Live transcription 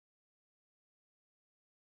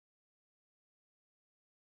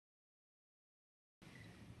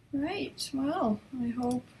Right, well, I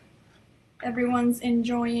hope everyone's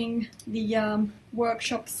enjoying the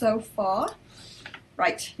workshop so far.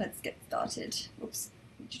 Right, let's get started. Oops,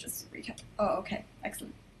 need to just recap. Oh, okay,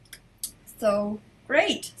 excellent. So,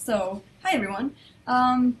 great. So, hi everyone.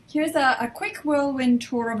 Here's a quick whirlwind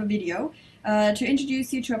tour of a video to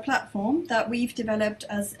introduce you to a platform that we've developed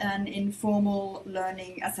as an informal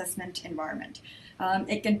learning assessment environment.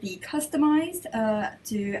 It can be customized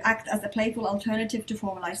to act as a playful alternative to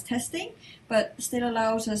formalized testing, but still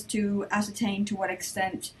allows us to ascertain to what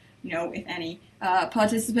extent, if any,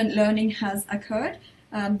 participant learning has occurred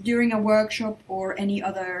during a workshop or any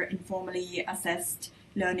other informally assessed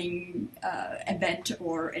learning event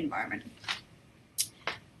or environment.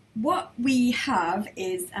 What we have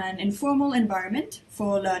is an informal environment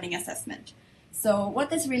for learning assessment. So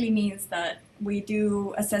what this really means that we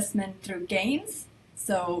do assessment through games,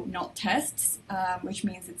 so not tests, which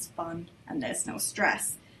means it's fun and there's no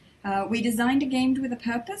stress. We designed a game with a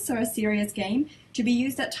purpose, or a serious game, to be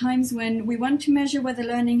used at times when we want to measure whether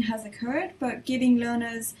learning has occurred, but giving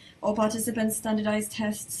learners or participants standardized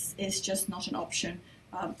tests is just not an option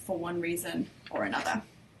for one reason or another.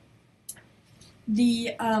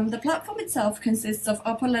 The platform itself consists of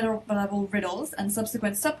upper level riddles and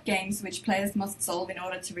subsequent sub-games which players must solve in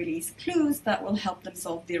order to release clues that will help them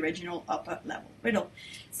solve the original upper level riddle.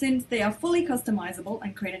 Since they are fully customizable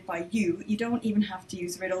and created by you, you don't even have to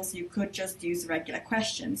use riddles, you could just use regular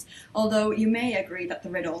questions. Although you may agree that the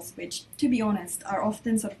riddles, which, to be honest, are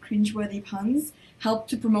often sort of cringeworthy puns, help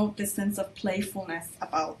to promote this sense of playfulness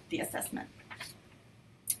about the assessment.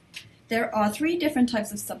 There are three different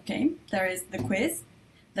types of subgame. There is the quiz,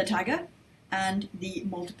 the tagger, and the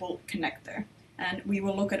multiple connector. And we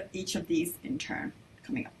will look at each of these in turn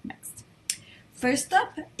coming up next. First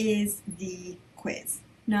up is the quiz.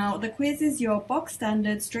 Now, the quiz is your box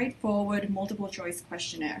standard, straightforward, multiple choice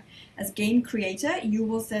questionnaire. As game creator, you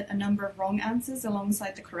will set a number of wrong answers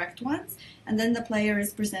alongside the correct ones, and then the player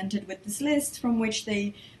is presented with this list from which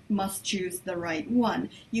they must choose the right one.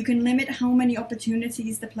 You can limit how many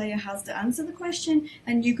opportunities the player has to answer the question,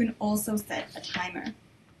 and you can also set a timer.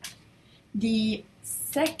 The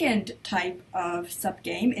second type of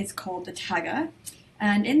subgame is called the tagger,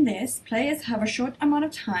 and in this, players have a short amount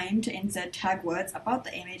of time to insert tag words about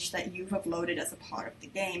the image that you've uploaded as a part of the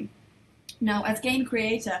game. Now, as game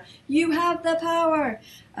creator, you have the power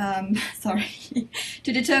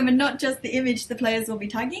to determine not just the image the players will be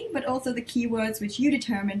tagging, but also the keywords which you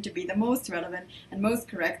determine to be the most relevant and most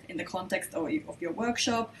correct in the context of your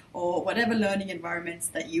workshop or whatever learning environments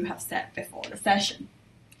that you have set before the session.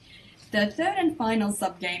 The third and final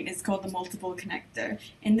subgame is called the multiple connector.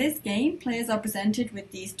 In this game, players are presented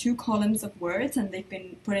with these two columns of words and they've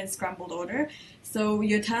been put in scrambled order. So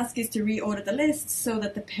your task is to reorder the list so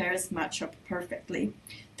that the pairs match up perfectly.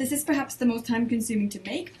 This is perhaps the most time-consuming to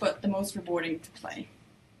make, but the most rewarding to play.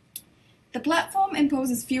 The platform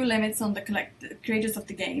imposes few limits on the creators of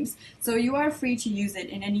the games, so you are free to use it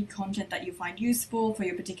in any content that you find useful for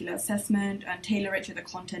your particular assessment and tailor it to the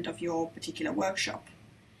content of your particular workshop.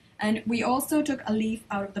 And we also took a leaf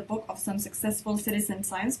out of the book of some successful citizen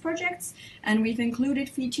science projects, and we've included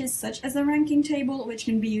features such as a ranking table, which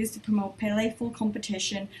can be used to promote playful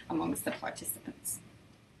competition amongst the participants.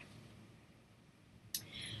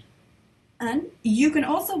 And you can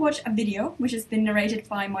also watch a video, which has been narrated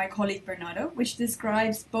by my colleague Bernardo, which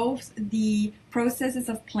describes both the processes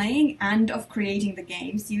of playing and of creating the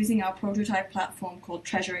games using our prototype platform called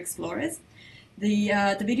Treasure Explorers.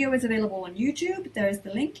 The video is available on YouTube, there is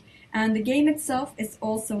the link, and the game itself is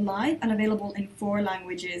also live and available in 4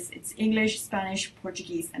 languages. It's English, Spanish,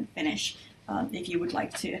 Portuguese, and Finnish, if you would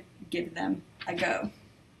like to give them a go.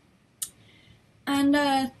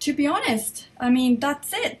 And to be honest, I mean,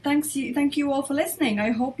 that's it. Thank you all for listening. I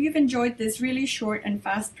hope you've enjoyed this really short and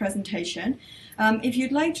fast presentation. If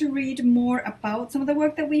you'd like to read more about some of the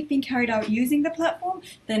work that we've been carried out using the platform,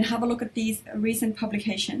 then have a look at these recent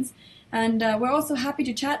publications. And we're also happy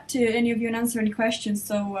to chat to any of you and answer any questions,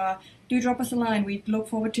 so do drop us a line. We'd look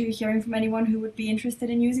forward to hearing from anyone who would be interested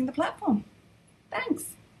in using the platform.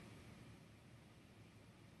 Thanks!